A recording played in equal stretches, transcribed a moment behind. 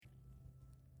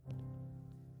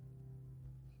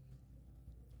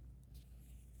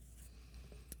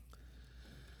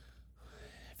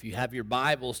If you have your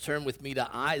Bibles, turn with me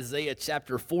to Isaiah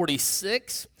chapter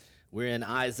 46. We're in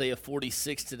Isaiah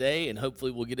 46 today, and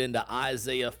hopefully we'll get into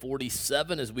Isaiah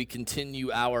 47 as we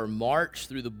continue our march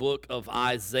through the book of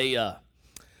Isaiah.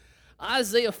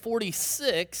 Isaiah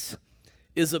 46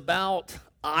 is about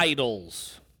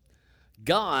idols.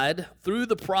 God, through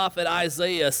the prophet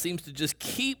Isaiah, seems to just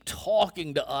keep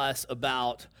talking to us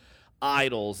about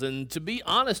idols. And to be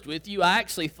honest with you, I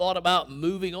actually thought about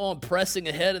moving on, pressing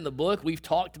ahead in the book. We've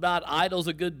talked about idols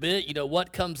a good bit,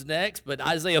 what comes next, but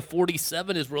Isaiah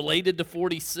 47 is related to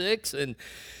 46, and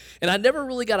I never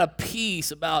really got a piece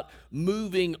about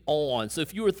moving on. So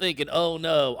if you were thinking, oh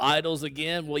no, idols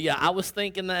again, well, yeah, I was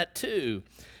thinking that too.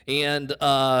 And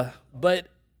but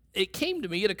it came to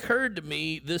me, it occurred to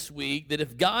me this week that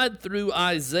if God, through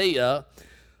Isaiah,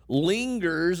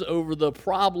 lingers over the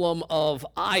problem of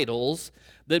idols,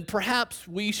 then perhaps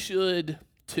we should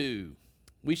too.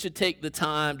 We should take the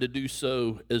time to do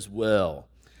so as well.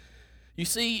 You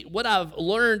see, what I've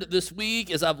learned this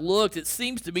week as I've looked, it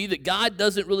seems to me that God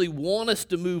doesn't really want us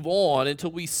to move on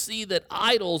until we see that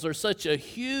idols are such a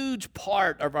huge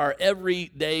part of our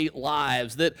everyday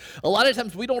lives that a lot of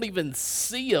times we don't even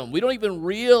see them. We don't even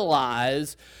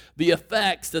realize the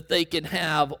effects that they can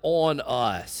have on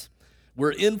us.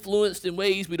 We're influenced in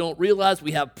ways we don't realize.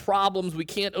 We have problems we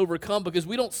can't overcome because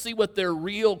we don't see what their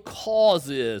real cause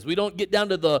is. We don't get down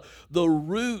to the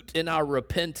root in our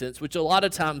repentance, which a lot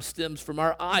of times stems from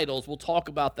our idols. We'll talk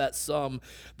about that some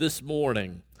this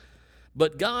morning.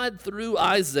 But God, through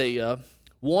Isaiah,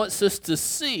 wants us to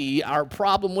see our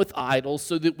problem with idols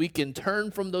so that we can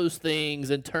turn from those things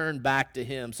and turn back to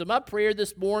Him. So my prayer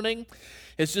this morning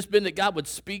has just been that God would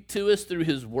speak to us through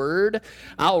His Word.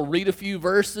 I'll read a few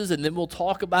verses and then we'll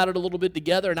talk about it a little bit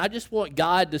together. And I just want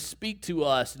God to speak to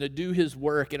us and to do His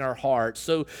work in our hearts.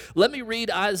 So let me read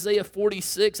Isaiah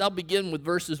 46. I'll begin with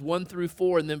verses 1 through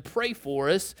 4 and then pray for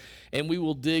us. And we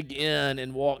will dig in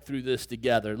and walk through this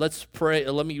together. Let's pray.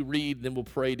 Let me read, then we'll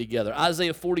pray together.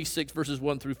 Isaiah 46, verses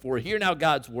 1 through 4. Hear now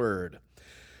God's Word.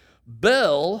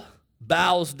 Bel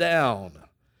bows down.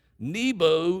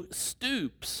 Nebo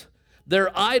stoops.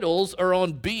 Their idols are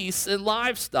on beasts and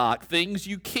livestock. Things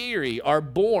you carry are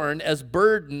borne as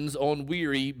burdens on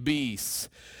weary beasts.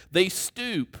 They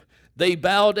stoop. They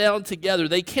bow down together.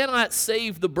 They cannot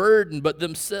save the burden, but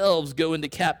themselves go into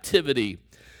captivity.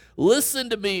 Listen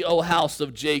to me, O house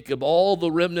of Jacob, all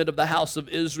the remnant of the house of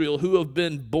Israel, who have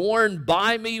been born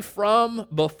by me from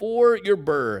before your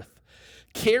birth,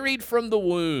 carried from the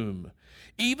womb.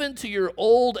 Even to your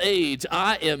old age,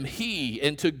 I am He,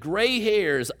 and to gray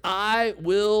hairs, I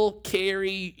will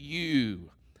carry you.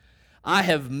 I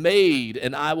have made,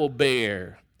 and I will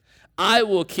bear. I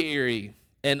will carry,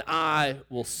 and I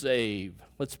will save.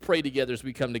 Let's pray together as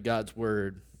we come to God's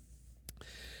Word.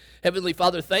 Heavenly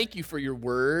Father, thank you for your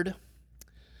Word.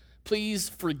 Please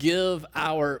forgive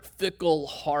our fickle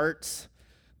hearts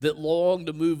that long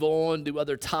to move on to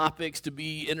other topics, to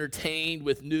be entertained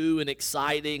with new and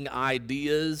exciting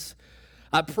ideas.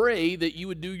 I pray that you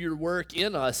would do your work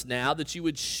in us now, that you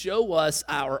would show us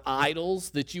our idols,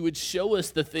 that you would show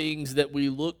us the things that we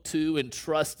look to and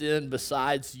trust in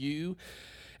besides you,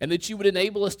 and that you would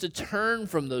enable us to turn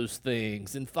from those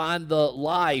things and find the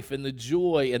life and the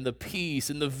joy and the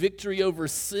peace and the victory over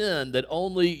sin that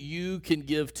only you can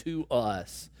give to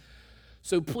us.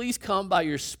 So please come by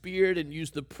your Spirit and use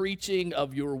the preaching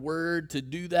of your word to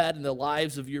do that in the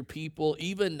lives of your people,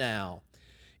 even now,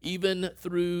 even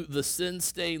through the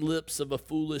sin-stained lips of a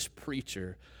foolish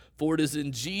preacher. For it is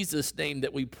in Jesus' name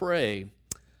that we pray.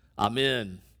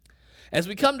 Amen. As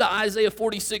we come to Isaiah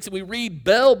 46 and we read,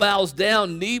 Bel bows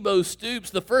down, Nebo stoops,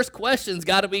 the first question's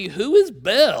got to be, who is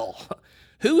Bel?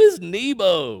 Who is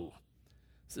Nebo?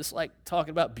 Is this like talking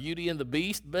about Beauty and the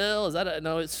Beast, Bel?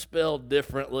 No, it's spelled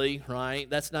differently, right?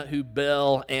 That's not who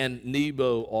Bel and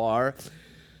Nebo are.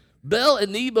 Bel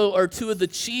and Nebo are two of the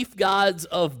chief gods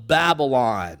of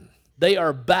Babylon. They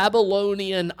are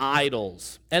Babylonian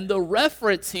idols. And the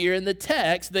reference here in the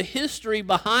text, the history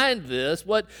behind this,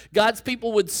 what God's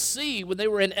people would see when they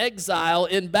were in exile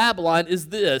in Babylon is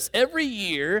this. Every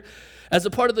year, as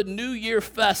a part of the New Year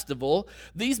festival,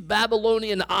 these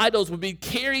Babylonian idols would be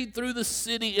carried through the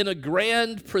city in a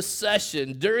grand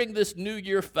procession during this New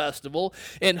Year festival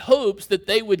in hopes that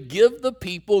they would give the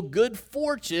people good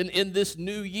fortune in this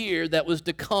new year that was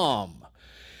to come.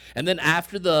 And then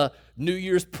after the New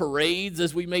Year's parades,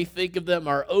 as we may think of them,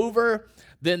 are over,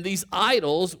 then these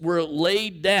idols were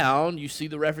laid down. You see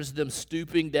the reference to them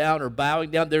stooping down or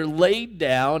bowing down. They're laid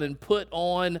down and put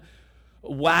on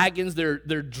wagons, they're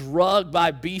drugged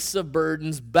by beasts of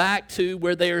burdens back to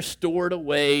where they are stored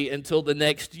away until the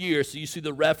next year. So you see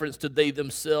the reference to they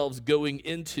themselves going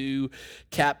into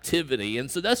captivity.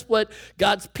 And so that's what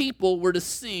God's people were to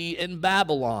see in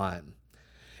Babylon.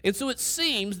 And so it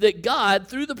seems that God,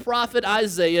 through the prophet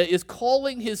Isaiah, is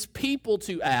calling his people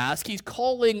to ask, he's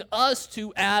calling us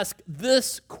to ask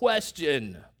this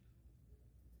question.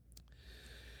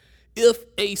 If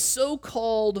a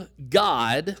so-called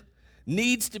God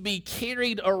needs to be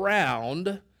carried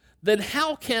around, then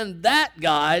how can that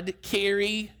God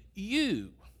carry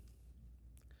you?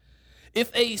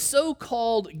 If a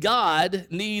so-called God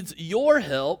needs your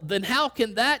help, then how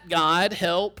can that God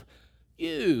help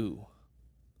you?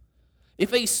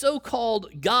 If a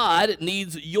so-called God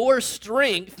needs your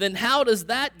strength, then how does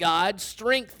that God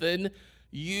strengthen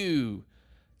you?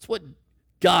 It's what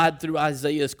God, through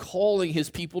Isaiah, is calling his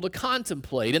people to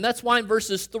contemplate. And that's why in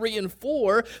verses 3 and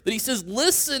 4 that he says,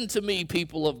 listen to me,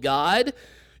 people of God.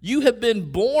 You have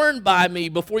been born by me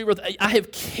before you were. I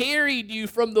have carried you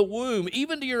from the womb.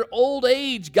 Even to your old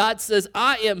age, God says,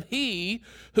 I am he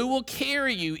who will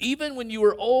carry you. Even when you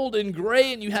are old and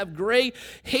gray and you have gray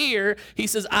hair, he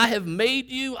says, I have made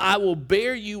you. I will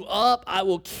bear you up. I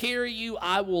will carry you.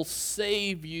 I will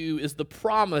save you, is the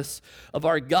promise of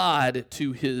our God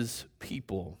to his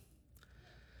people.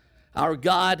 Our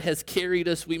God has carried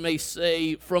us, we may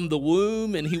say, from the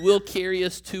womb, and he will carry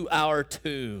us to our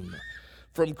tomb.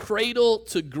 From cradle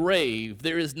to grave,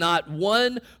 there is not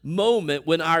one moment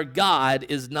when our God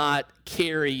is not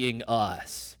carrying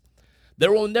us.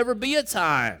 There will never be a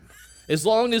time, as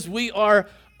long as we are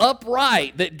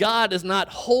upright, that God is not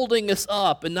holding us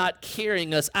up and not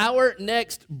carrying us. Our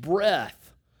next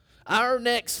breath, our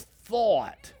next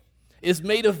thought is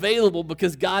made available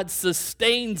because God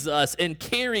sustains us and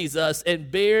carries us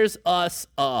and bears us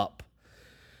up.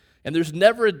 And there's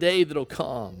never a day that'll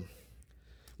come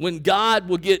when God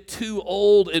will get too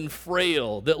old and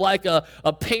frail, that like a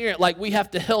parent, like we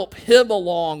have to help him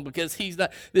along because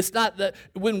it's not that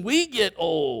when we get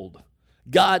old,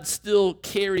 God still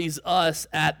carries us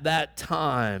at that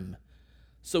time.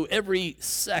 So every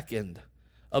second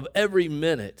of every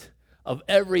minute, of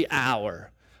every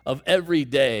hour, of every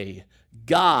day,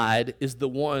 God is the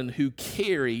one who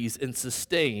carries and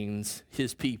sustains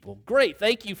his people. Great,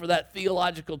 thank you for that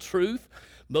theological truth.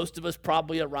 Most of us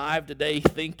probably arrived today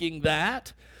thinking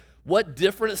that. What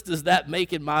difference does that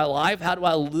make in my life? How do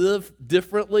I live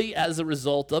differently as a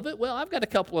result of it? Well, I've got a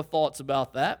couple of thoughts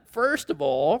about that. First of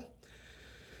all,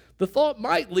 the thought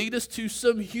might lead us to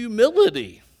some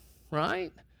humility,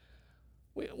 right?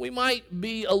 We might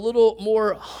be a little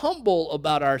more humble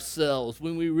about ourselves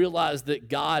when we realize that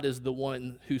God is the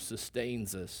one who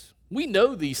sustains us. We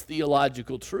know these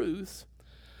theological truths,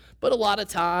 but a lot of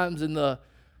times in the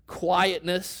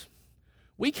quietness,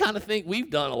 we kind of think we've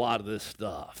done a lot of this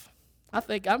stuff. I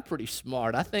think I'm pretty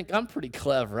smart. I think I'm pretty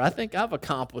clever. I think I've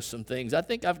accomplished some things. I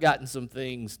think I've gotten some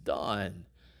things done.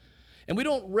 And we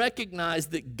don't recognize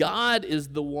that God is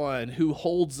the one who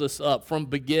holds us up from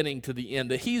beginning to the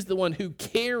end, that he's the one who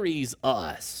carries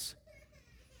us.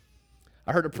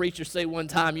 I heard a preacher say one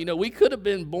time, we could have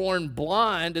been born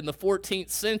blind in the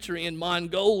 14th century in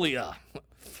Mongolia.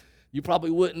 You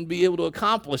probably wouldn't be able to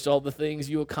accomplish all the things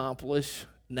you accomplish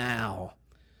now.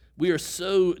 We are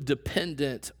so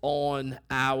dependent on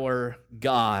our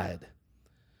God.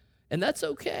 And that's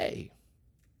okay.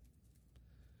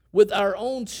 With our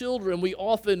own children, we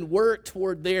often work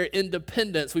toward their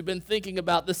independence. We've been thinking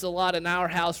about this a lot in our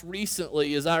house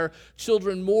recently, is our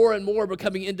children more and more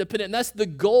becoming independent. And that's the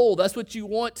goal. That's what you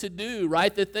want to do,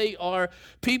 right? That they are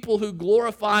people who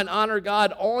glorify and honor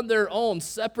God on their own,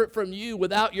 separate from you,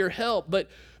 without your help. But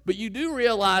you do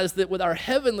realize that with our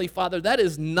Heavenly Father, that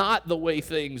is not the way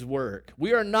things work.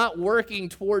 We are not working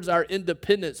towards our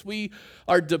independence. We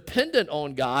are dependent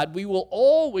on God. We will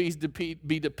always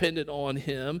be dependent on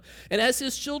him. And as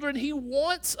his children, he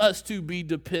wants us to be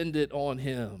dependent on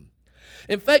him.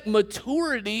 In fact,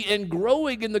 maturity and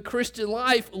growing in the Christian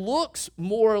life looks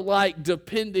more like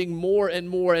depending more and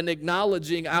more and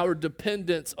acknowledging our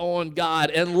dependence on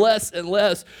God. And less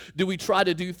do we try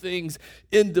to do things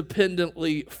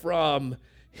independently from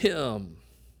him.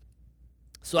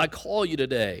 So I call you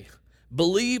today.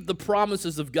 Believe the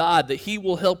promises of God that he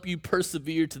will help you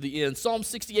persevere to the end. Psalm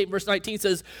 68 verse 19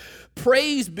 says,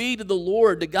 "Praise be to the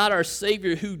Lord, to God our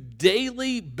Savior, who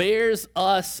daily bears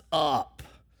us up."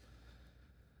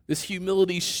 This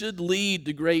humility should lead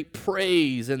to great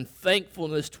praise and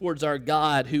thankfulness towards our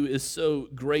God who is so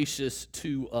gracious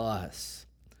to us.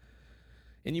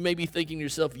 And you may be thinking to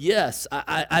yourself, yes,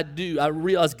 I do. I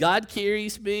realize God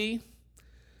carries me.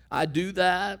 I do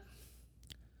that.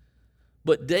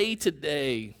 But day to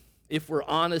day, if we're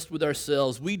honest with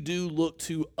ourselves, we do look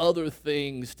to other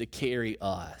things to carry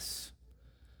us.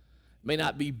 It may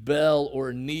not be Bell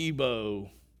or Nebo,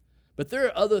 but there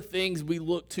are other things we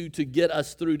look to get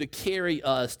us through, to carry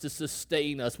us, to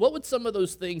sustain us. What would some of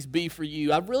those things be for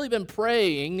you? I've really been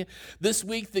praying this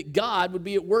week that God would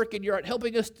be at work in your heart,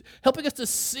 helping us to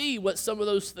see what some of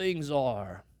those things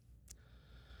are.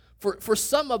 For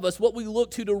some of us, what we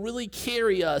look to really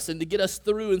carry us and to get us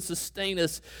through and sustain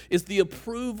us is the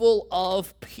approval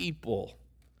of people.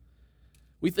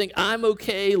 We think, I'm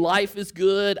okay, life is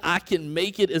good, I can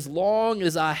make it as long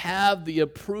as I have the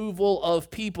approval of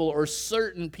people or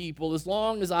certain people. As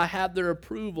long as I have their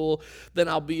approval, then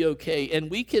I'll be okay.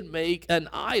 And we can make an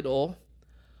idol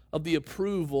of the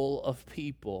approval of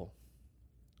people.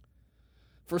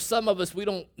 For some of us, we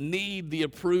don't need the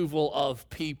approval of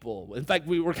people. In fact,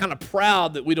 we're kind of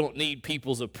proud that we don't need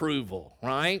people's approval,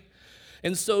 right?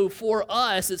 And so for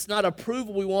us, it's not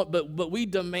approval we want, but we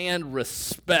demand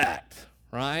respect,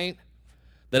 right?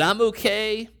 That I'm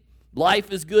okay,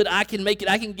 life is good, I can make it,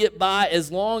 I can get by as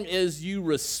long as you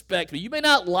respect me. You may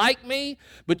not like me,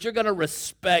 but you're going to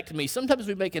respect me. Sometimes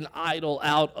we make an idol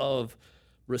out of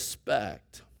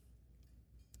respect.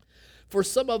 For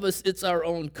some of us, it's our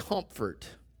own comfort.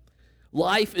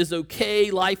 Life is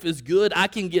okay, life is good, I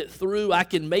can get through, I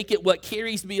can make it. What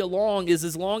carries me along is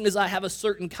as long as I have a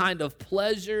certain kind of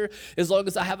pleasure, as long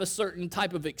as I have a certain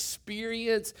type of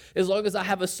experience, as long as I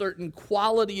have a certain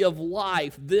quality of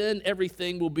life, then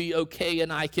everything will be okay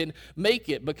and I can make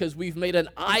it, because we've made an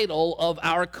idol of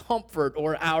our comfort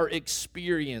or our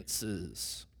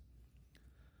experiences.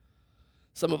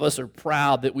 Some of us are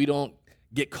proud that we don't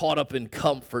get caught up in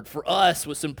comfort. For us,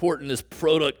 what's important is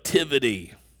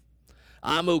productivity.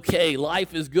 I'm okay,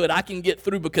 life is good, I can get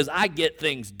through because I get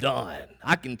things done.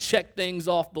 I can check things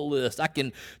off the list. I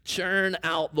can churn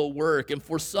out the work. And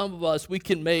for some of us, we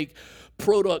can make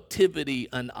productivity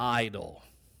an idol.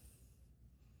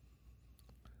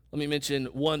 Let me mention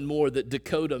one more that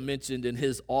Dakota mentioned in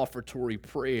his offertory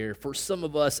prayer. For some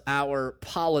of us, our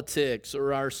politics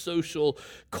or our social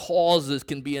causes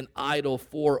can be an idol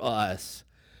for us.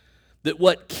 That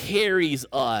what carries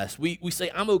us, we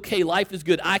say, I'm okay, life is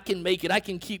good, I can make it, I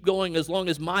can keep going as long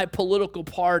as my political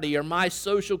party or my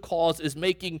social cause is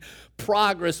making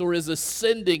progress or is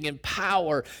ascending in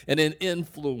power and in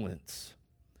influence.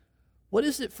 What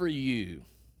is it for you?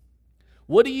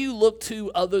 What do you look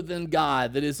to other than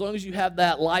God, that as long as you have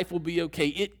that, life will be okay?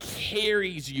 It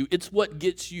carries you. It's what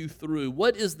gets you through.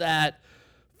 What is that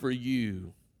for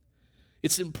you?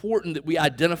 It's important that we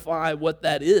identify what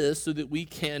that is so that we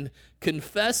can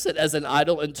confess it as an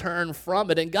idol and turn from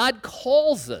it. And God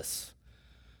calls us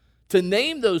to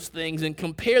name those things and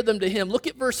compare them to Him. Look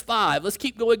at verse 5. Let's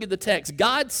keep going in the text.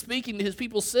 God, speaking to His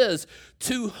people, says,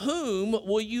 "To whom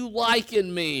will you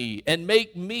liken me and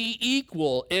make me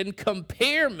equal and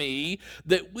compare me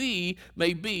that we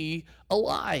may be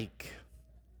alike?"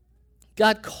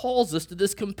 God calls us to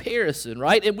this comparison,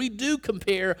 right? And we do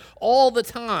compare all the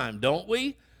time, don't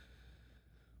we?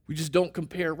 We just don't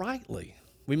compare rightly.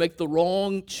 We make the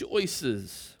wrong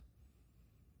choices.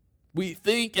 We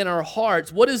think in our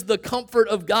hearts, what is the comfort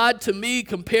of God to me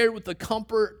compared with the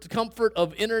comfort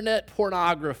of internet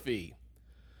pornography?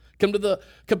 Compared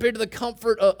to the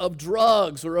comfort of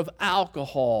drugs or of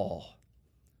alcohol.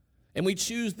 And we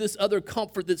choose this other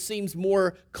comfort that seems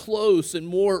more close and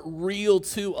more real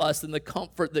to us than the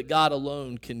comfort that God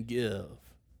alone can give.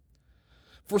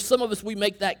 For some of us, we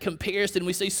make that comparison.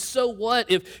 We say, so what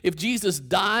if Jesus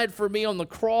died for me on the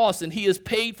cross and He has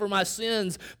paid for my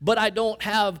sins, but I don't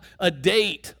have a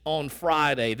date on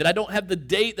Friday, that I don't have the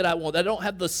date that I want, that I don't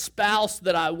have the spouse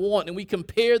that I want, and we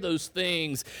compare those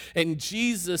things, and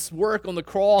Jesus' work on the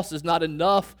cross is not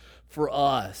enough for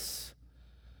us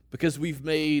because we've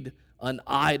made an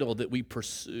idol that we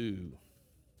pursue.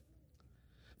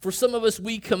 For some of us,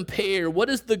 we compare what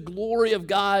is the glory of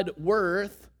God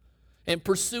worth and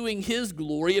pursuing His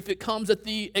glory if it comes at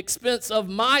the expense of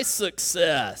my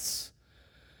success.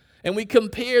 And we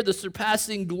compare the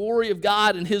surpassing glory of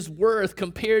God and His worth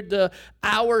compared to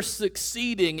our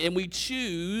succeeding, and we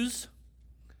choose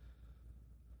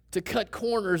to cut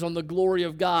corners on the glory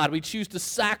of God. We choose to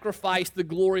sacrifice the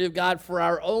glory of God for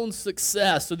our own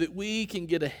success so that we can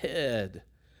get ahead.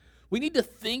 We need to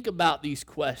think about these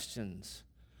questions.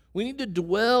 We need to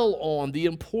dwell on the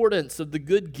importance of the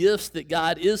good gifts that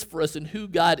God is for us and who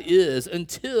God is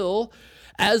until,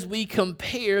 as we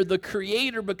compare, the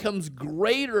Creator becomes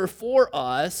greater for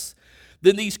us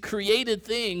than these created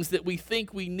things that we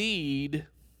think we need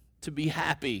to be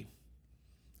happy.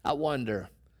 I wonder,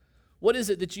 What is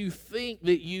it that you think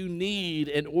that you need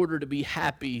in order to be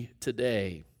happy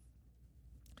today?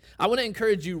 I want to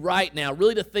encourage you right now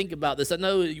really to think about this. I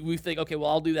know we think, okay, well,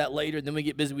 I'll do that later, and then we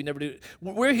get busy, we never do it.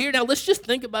 We're here now. Let's just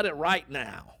think about it right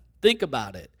now. Think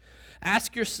about it.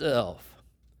 Ask yourself,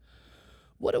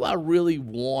 what do I really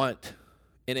want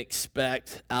and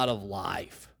expect out of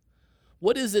life?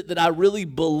 What is it that I really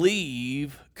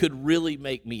believe could really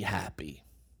make me happy?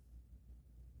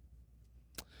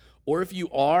 Or if you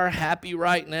are happy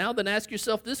right now, then ask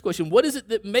yourself this question. What is it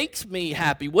that makes me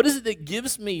happy? What is it that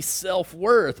gives me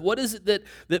self-worth? What is it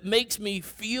that makes me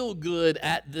feel good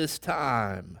at this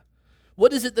time?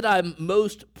 What is it that I'm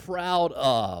most proud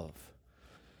of?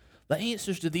 The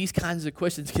answers to these kinds of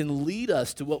questions can lead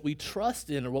us to what we trust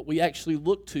in or what we actually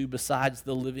look to besides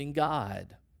the living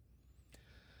God.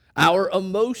 Our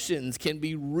emotions can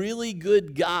be really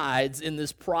good guides in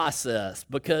this process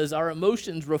because our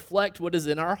emotions reflect what is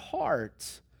in our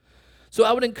hearts. So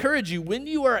I would encourage you, when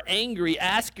you are angry,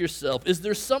 ask yourself, is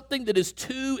there something that is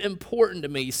too important to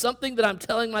me? Something that I'm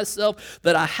telling myself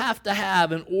that I have to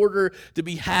have in order to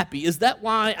be happy? Is that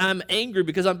why I'm angry?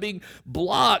 Because I'm being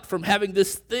blocked from having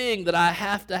this thing that I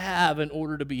have to have in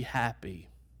order to be happy?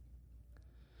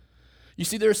 You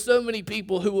see, there are so many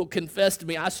people who will confess to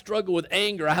me, I struggle with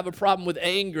anger, I have a problem with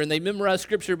anger, and they memorize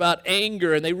scripture about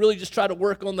anger, and they really just try to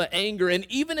work on the anger, and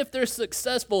even if they're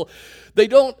successful, they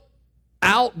don't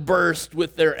outburst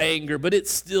with their anger, but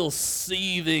it's still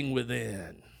seething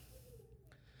within.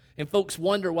 And folks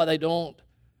wonder why they don't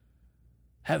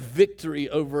have victory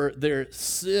over their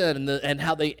sin and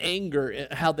how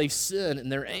they sin in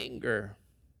their anger.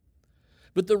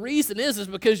 But the reason is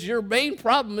because your main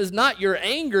problem is not your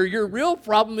anger. Your real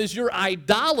problem is your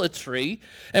idolatry.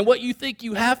 And what you think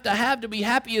you have to be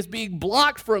happy is being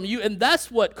blocked from you. And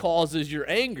that's what causes your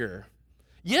anger.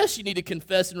 Yes, you need to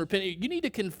confess and repent. You need to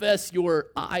confess your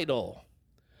idol.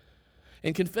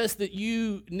 And confess that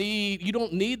you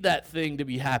don't need that thing to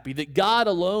be happy. That God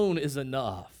alone is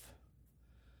enough.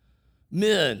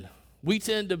 Men, we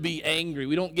tend to be angry.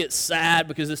 We don't get sad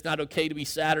because it's not okay to be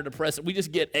sad or depressed. We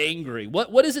just get angry.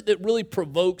 What is it that really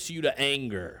provokes you to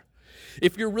anger?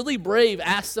 If you're really brave,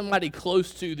 ask somebody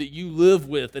close to that you live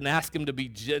with and ask them to be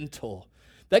gentle.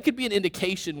 That could be an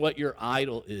indication what your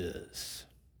idol is.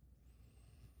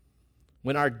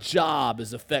 When our job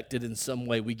is affected in some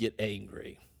way, we get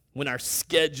angry. When our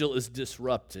schedule is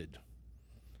disrupted.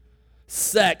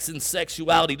 Sex and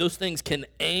sexuality, those things can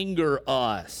anger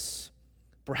us.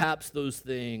 Perhaps those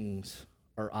things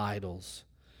are idols.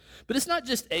 But it's not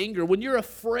just anger. When you're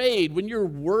afraid, when you're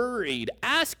worried,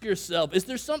 ask yourself, is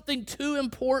there something too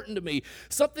important to me?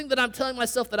 Something that I'm telling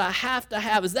myself that I have to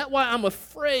have? Is that why I'm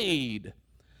afraid?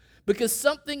 Because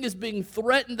something is being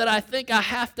threatened that I think I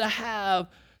have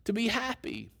to be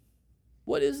happy.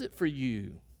 What is it for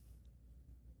you?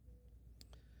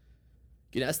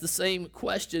 You can ask the same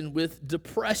question with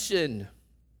depression.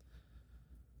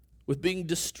 With being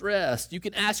distressed, you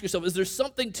can ask yourself, is there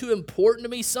something too important to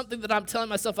me? Something that I'm telling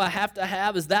myself I have to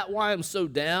have? Is that why I'm so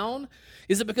down?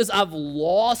 Is it because I've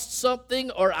lost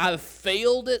something or I've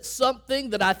failed at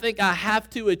something that I think I have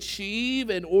to achieve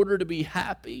in order to be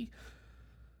happy?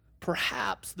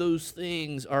 Perhaps those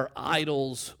things are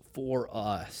idols for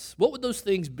us. What would those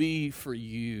things be for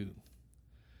you?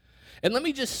 And let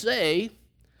me just say,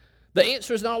 the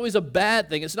answer is not always a bad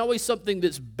thing. It's not always something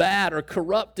that's bad or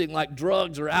corrupting like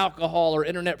drugs or alcohol or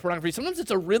internet pornography. Sometimes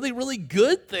it's a really, really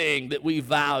good thing that we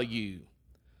value.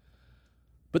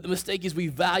 But the mistake is we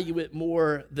value it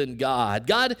more than God.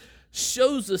 God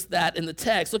shows us that in the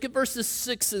text. Look at verses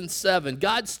 6 and 7.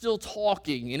 God's still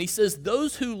talking, and he says,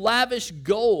 those who lavish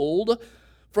gold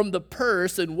from the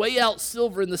purse and weigh out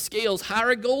silver in the scales hire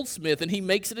a goldsmith, and he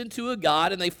makes it into a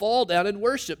god, and they fall down and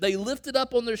worship. They lift it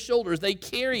up on their shoulders. They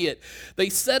carry it. They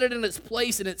set it in its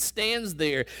place, and it stands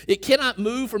there. It cannot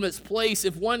move from its place.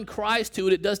 If one cries to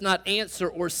it, it does not answer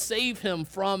or save him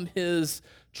from his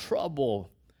trouble.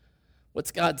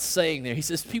 What's God saying there? He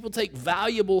says people take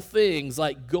valuable things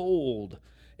like gold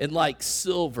and like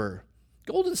silver.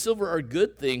 Gold and silver are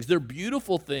good things. They're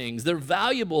beautiful things. They're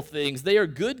valuable things. They are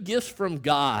good gifts from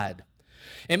God.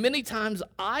 And many times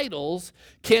idols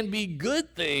can be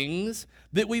good things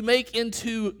that we make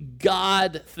into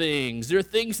God things. They're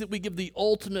things that we give the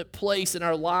ultimate place in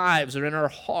our lives or in our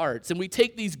hearts. And we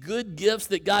take these good gifts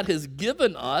that God has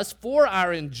given us for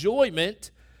our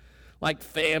enjoyment, like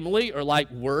family or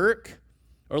like work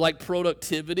or like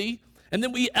productivity, and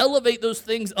then we elevate those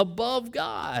things above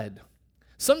God.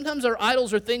 Sometimes our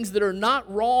idols are things that are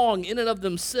not wrong in and of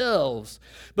themselves,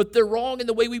 but they're wrong in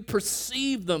the way we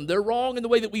perceive them. They're wrong in the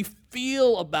way that we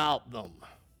feel about them.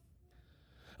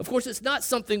 Of course, it's not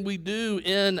something we do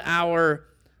in our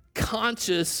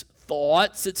conscious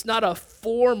thoughts. It's not a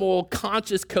formal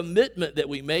conscious commitment that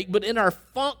we make, but in our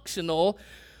functional,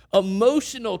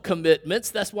 emotional commitments.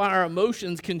 That's why our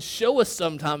emotions can show us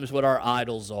sometimes what our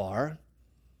idols are.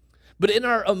 But in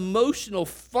our emotional,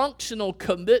 functional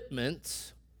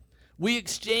commitments, we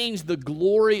exchange the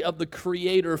glory of the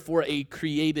Creator for a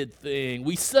created thing.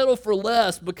 We settle for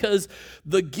less because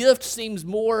the gift seems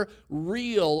more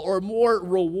real or more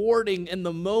rewarding in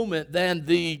the moment than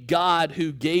the God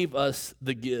who gave us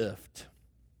the gift.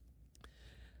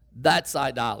 That's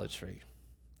idolatry.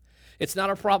 It's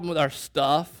not a problem with our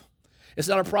stuff. It's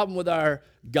not a problem with our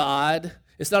God.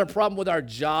 It's not a problem with our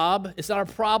job. It's not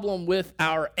a problem with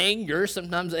our anger.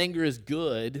 Sometimes anger is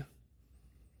good.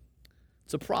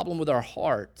 It's a problem with our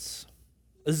hearts.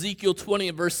 Ezekiel 20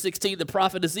 and verse 16, the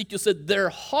prophet Ezekiel said, their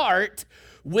heart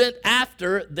went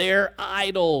after their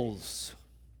idols.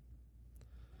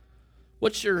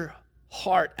 What's your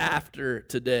heart after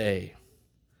today?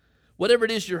 Whatever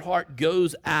it is your heart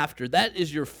goes after, that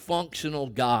is your functional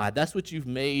God. That's what you've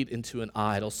made into an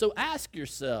idol. So ask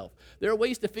yourself, there are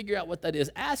ways to figure out what that is.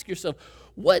 Ask yourself,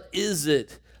 what is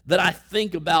it that I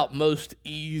think about most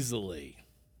easily?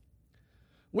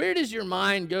 Where does your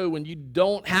mind go when you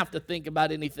don't have to think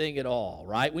about anything at all,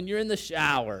 right? When you're in the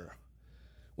shower,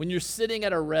 when you're sitting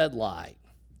at a red light,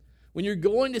 when you're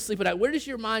going to sleep at night, where does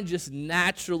your mind just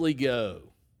naturally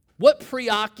go? What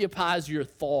preoccupies your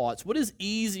thoughts? What is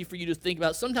easy for you to think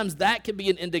about? Sometimes that can be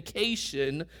an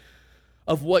indication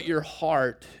of what your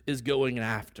heart is going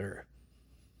after.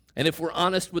 And if we're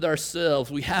honest with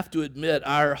ourselves, we have to admit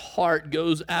our heart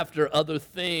goes after other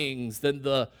things than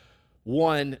the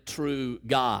one true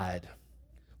God.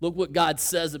 Look what God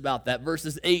says about that.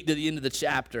 Verses 8 to the end of the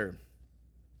chapter.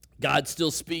 God's still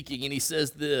speaking, and he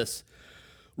says this,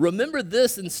 remember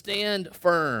this and stand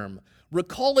firm.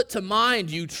 Recall it to mind,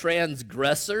 you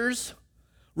transgressors.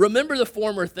 Remember the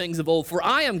former things of old, for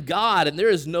I am God and there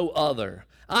is no other.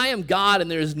 I am God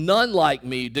and there is none like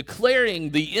me, declaring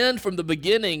the end from the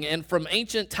beginning and from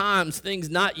ancient times things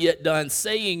not yet done,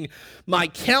 saying, my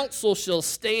counsel shall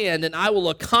stand and I will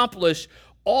accomplish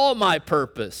all my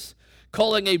purpose.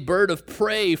 Calling a bird of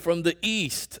prey from the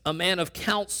east, a man of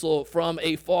counsel from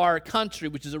a far country,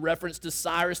 which is a reference to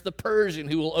Cyrus the Persian,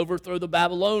 who will overthrow the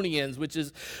Babylonians, which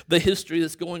is the history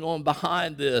that's going on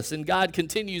behind this. And God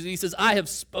continues, and he says, I have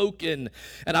spoken,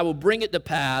 and I will bring it to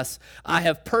pass. I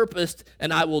have purposed,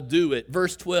 and I will do it.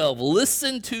 Verse 12,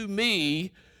 listen to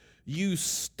me, you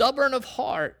stubborn of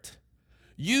heart,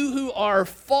 you who are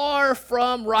far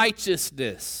from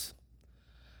righteousness.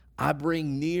 I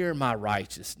bring near my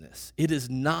righteousness. It is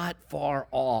not far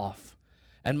off,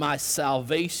 and my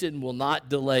salvation will not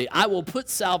delay. I will put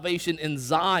salvation in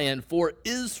Zion for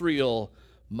Israel,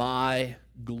 my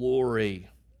glory.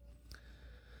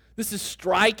 This is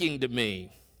striking to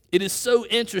me. It is so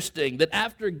interesting that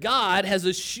after God has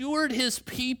assured his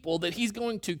people that he's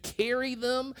going to carry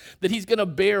them, that he's going to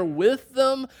bear with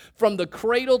them from the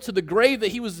cradle to the grave,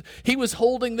 that he was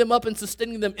holding them up and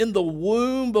sustaining them in the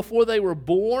womb before they were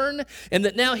born, and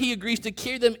that now he agrees to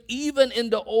carry them even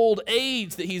into old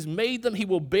age, that he's made them, he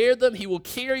will bear them, he will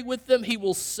carry with them, he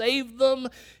will save them.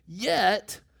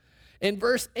 Yet, in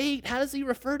verse 8, how does he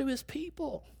refer to his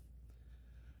people?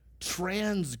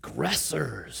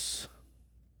 Transgressors.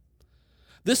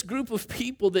 This group of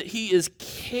people that he is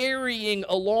carrying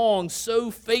along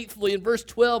so faithfully. In verse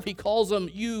 12, he calls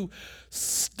them, you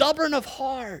stubborn of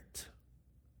heart.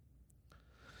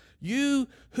 You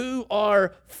who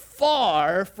are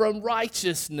far from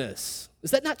righteousness. Is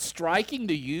that not striking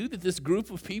to you that this group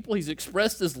of people he's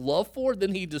expressed his love for,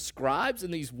 then he describes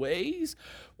in these ways?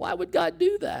 Why would God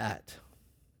do that?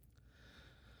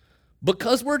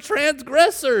 Because we're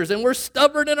transgressors and we're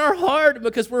stubborn in our heart and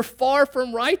because we're far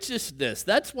from righteousness.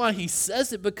 That's why he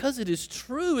says it, because it is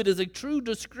true. It is a true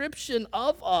description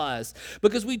of us,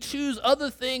 because we choose other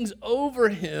things over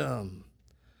him.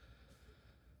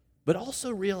 But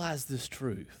also realize this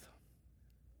truth.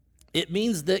 It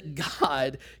means that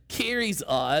God carries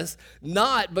us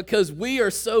not because we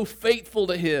are so faithful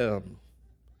to him,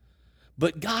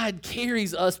 but God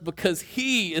carries us because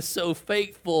he is so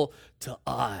faithful to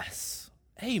us.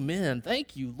 Amen.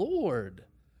 Thank you, Lord.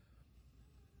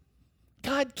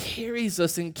 God carries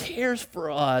us and cares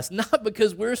for us, not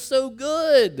because we're so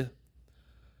good,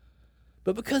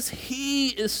 but because he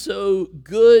is so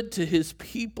good to his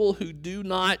people who do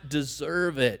not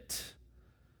deserve it.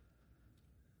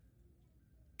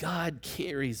 God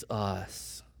carries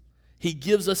us. He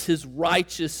gives us his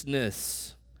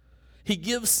righteousness. He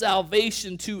gives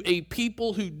salvation to a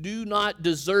people who do not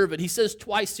deserve it. He says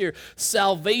twice here,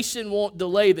 salvation won't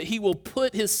delay, that he will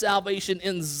put his salvation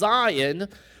in Zion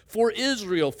for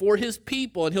Israel, for his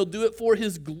people, and he'll do it for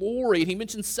his glory. And he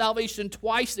mentions salvation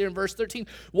twice there in verse 13.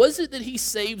 What is it that he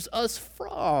saves us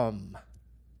from?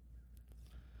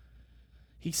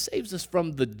 He saves us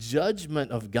from the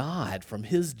judgment of God, from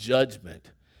his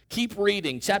judgment. Keep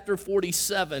reading, chapter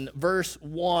 47, verse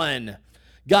 1.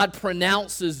 God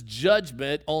pronounces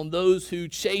judgment on those who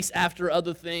chase after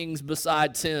other things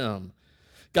besides him.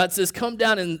 God says, come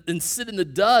down and sit in the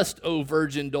dust, O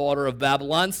virgin daughter of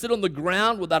Babylon. Sit on the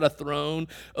ground without a throne,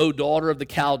 O daughter of the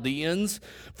Chaldeans.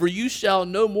 For you shall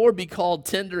no more be called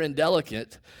tender and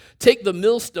delicate. Take the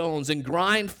millstones and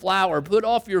grind flour. Put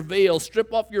off your veil,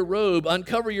 strip off your robe,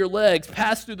 uncover your legs,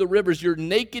 pass through the rivers. Your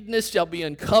nakedness shall be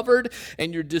uncovered,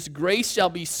 and your disgrace shall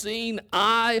be seen.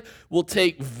 I will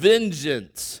take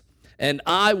vengeance, and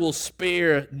I will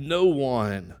spare no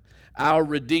one. Our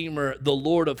Redeemer, the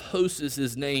Lord of hosts is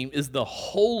his name, is the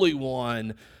Holy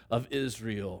One of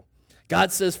Israel.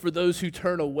 God says for those who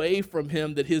turn away from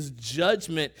him that his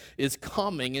judgment is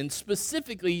coming. And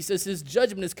specifically, he says his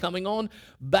judgment is coming on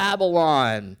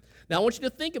Babylon. Now, I want you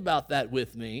to think about that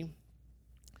with me.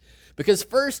 Because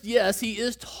first, yes, he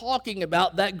is talking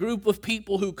about that group of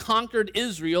people who conquered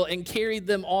Israel and carried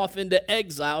them off into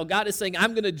exile. God is saying,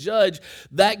 I'm going to judge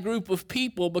that group of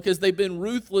people because they've been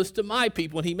ruthless to my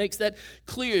people. And he makes that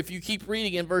clear if you keep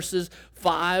reading in verses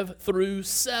 5 through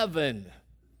 7.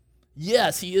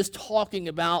 Yes, he is talking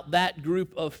about that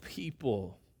group of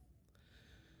people.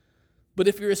 But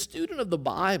if you're a student of the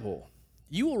Bible,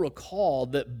 you will recall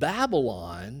that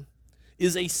Babylon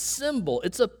is a symbol,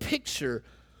 it's a picture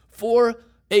for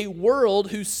a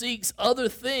world who seeks other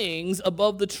things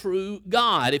above the true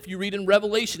God. If you read in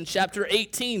Revelation chapter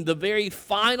 18, the very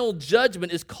final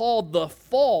judgment is called the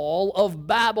fall of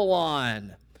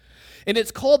Babylon. And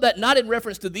it's called that not in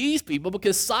reference to these people,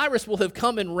 because Cyrus will have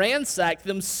come and ransacked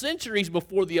them centuries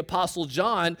before the Apostle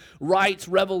John writes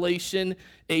Revelation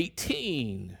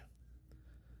 18.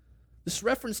 This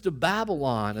reference to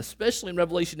Babylon, especially in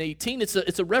Revelation 18, it's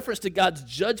a reference to God's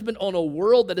judgment on a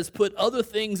world that has put other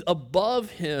things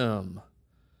above him.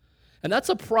 And that's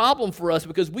a problem for us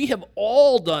because we have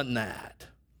all done that.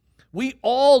 We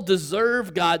all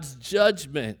deserve God's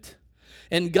judgment.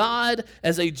 And God,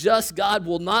 as a just God,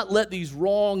 will not let these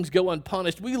wrongs go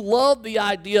unpunished. We love the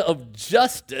idea of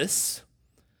justice,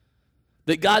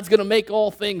 that God's going to make all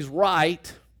things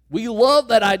right. We love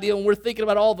that idea when we're thinking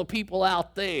about all the people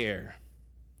out there.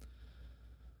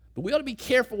 But we ought to be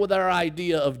careful with our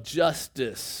idea of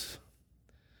justice,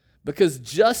 because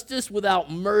justice without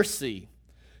mercy,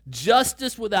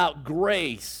 justice without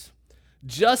grace,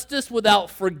 justice without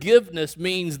forgiveness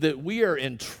means that we are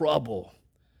in trouble.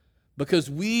 Because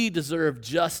we deserve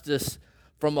justice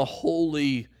from a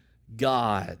holy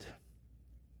God.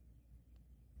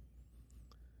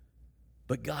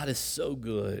 But God is so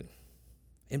good.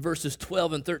 In verses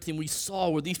 12 and 13, we saw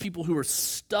where these people who are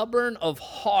stubborn of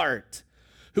heart,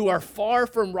 who are far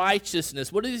from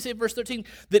righteousness. What did he say in verse 13?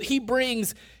 That he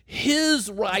brings his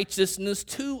righteousness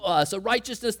to us, a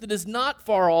righteousness that is not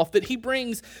far off, that he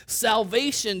brings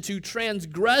salvation to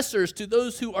transgressors, to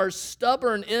those who are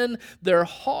stubborn in their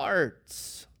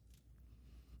hearts.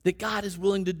 That God is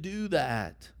willing to do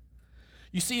that.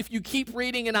 You see, if you keep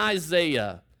reading in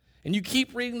Isaiah, and you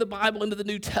keep reading the Bible into the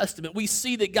New Testament, we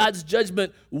see that God's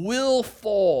judgment will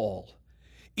fall,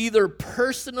 either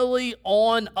personally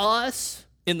on us,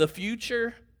 in the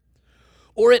future,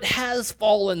 or it has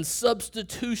fallen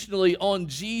substitutionally on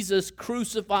Jesus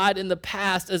crucified in the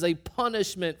past as a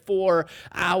punishment for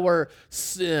our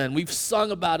sin. We've sung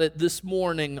about it this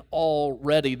morning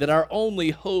already, that our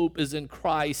only hope is in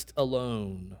Christ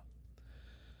alone.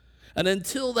 And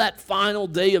until that final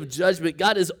day of judgment,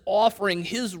 God is offering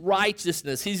his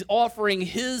righteousness. He's offering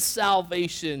his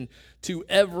salvation to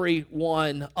every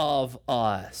one of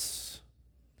us.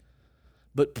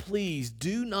 But please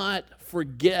do not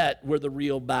forget where the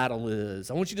real battle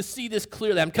is. I want you to see this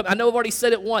clearly. I know I've already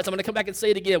said it once. I'm going to come back and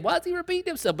say it again. Why is he repeating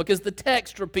himself? Because the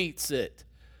text repeats it.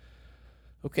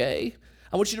 Okay?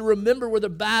 I want you to remember where the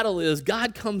battle is.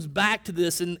 God comes back to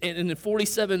this in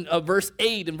 47, verse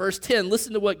 8 and verse 10.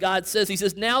 Listen to what God says. He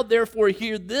says, now therefore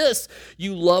hear this,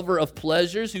 you lover of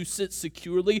pleasures who sit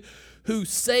securely, who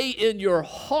say in your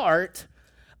heart,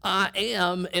 I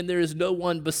am, and there is no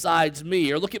one besides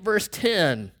me. Or look at verse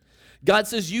 10. God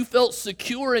says, you felt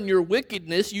secure in your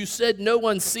wickedness. You said, no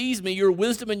one sees me. Your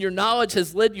wisdom and your knowledge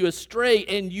has led you astray.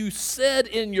 And you said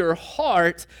in your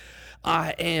heart,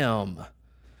 I am,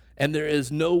 and there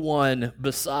is no one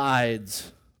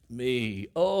besides me.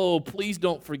 Oh, please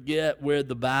don't forget where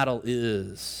the battle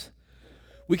is.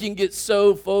 We can get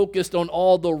so focused on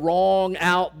all the wrong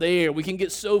out there. We can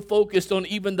get so focused on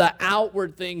even the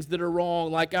outward things that are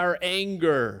wrong, like our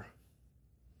anger.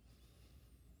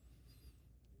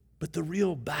 But the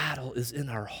real battle is in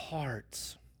our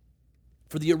hearts.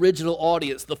 For the original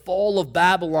audience, the fall of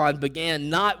Babylon began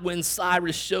not when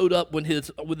Cyrus showed up with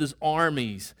his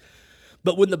armies,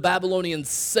 but when the Babylonians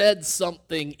said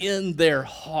something in their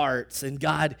hearts, and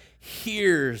God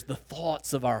hears the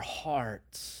thoughts of our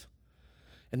hearts.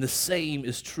 And the same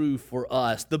is true for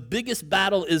us. The biggest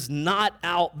battle is not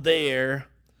out there.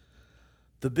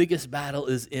 The biggest battle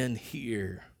is in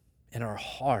here, in our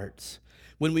hearts.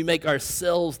 When we make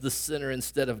ourselves the center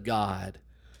instead of God,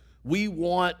 we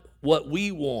want what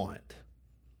we want.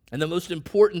 And the most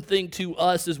important thing to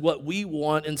us is what we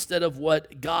want instead of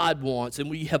what God wants. And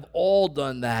we have all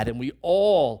done that, and we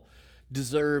all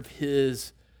deserve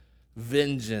His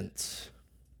vengeance.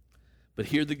 But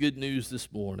hear the good news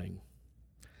this morning.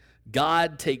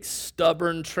 God takes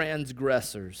stubborn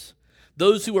transgressors,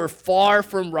 those who are far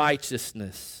from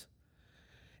righteousness,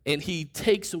 and He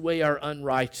takes away our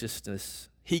unrighteousness.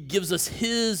 He gives us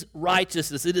His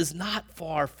righteousness. It is not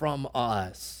far from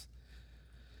us.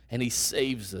 And He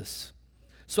saves us.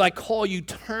 So I call you,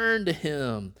 turn to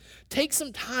Him. Take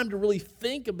some time to really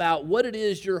think about what it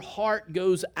is your heart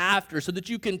goes after so that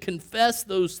you can confess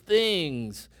those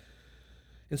things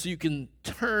and so you can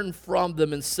turn from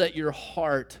them and set your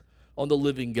heart on the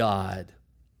living God.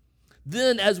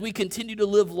 Then as we continue to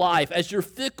live life, as your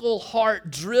fickle heart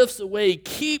drifts away,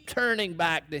 keep turning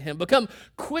back to Him. Become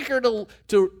quicker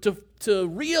to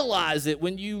realize it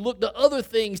when you look to other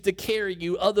things to carry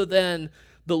you other than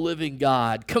the living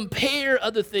God. Compare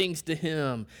other things to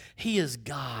Him. He is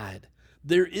God.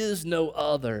 There is no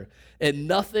other, and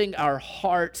nothing our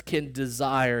hearts can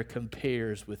desire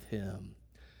compares with Him.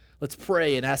 Let's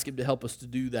pray and ask Him to help us to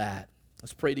do that.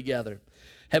 Let's pray together.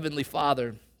 Heavenly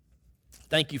Father,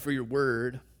 thank You for Your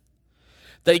word.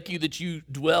 Thank You that You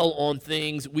dwell on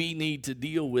things we need to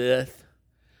deal with.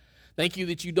 Thank You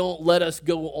that You don't let us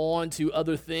go on to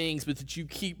other things, but that You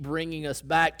keep bringing us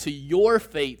back to Your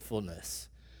faithfulness,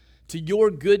 to Your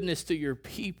goodness to Your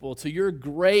people, to Your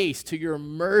grace, to Your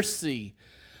mercy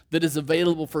that is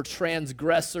available for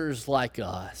transgressors like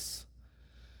us,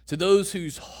 to those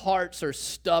whose hearts are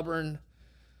stubborn,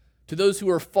 to those who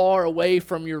are far away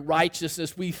from Your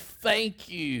righteousness. We thank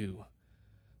You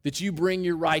that You bring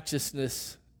Your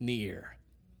righteousness near,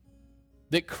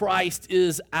 that Christ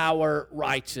is our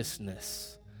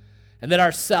righteousness, and that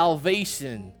our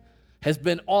salvation has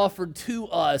been offered to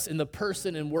us in the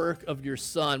person and work of Your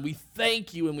Son. We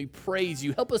thank You and we praise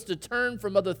You. Help us to turn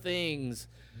from other things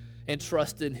and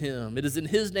trust in Him. It is in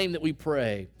His name that we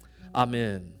pray.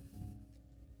 Amen.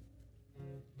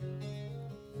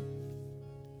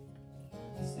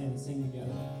 Stand and sing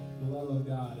together. The love of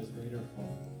God is greater far.